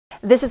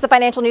This is the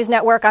Financial News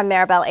Network. I'm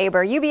Maribel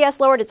Aber. UBS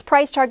lowered its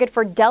price target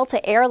for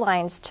Delta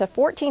Airlines to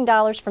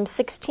 $14 from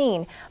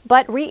 $16,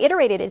 but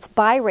reiterated its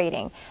buy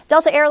rating.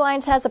 Delta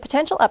Airlines has a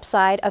potential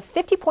upside of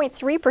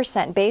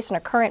 50.3% based on a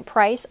current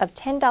price of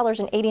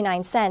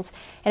 $10.89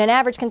 and an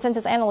average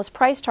consensus analyst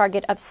price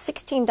target of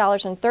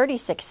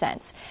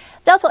 $16.36.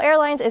 Delta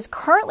Airlines is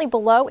currently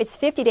below its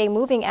 50-day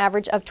moving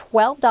average of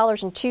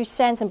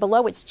 $12.02 and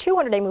below its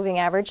 200-day moving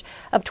average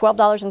of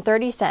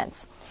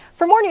 $12.30.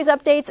 For more news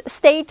updates,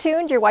 stay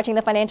tuned. You're watching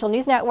the Financial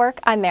News Network.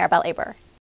 I'm Maribel Aber.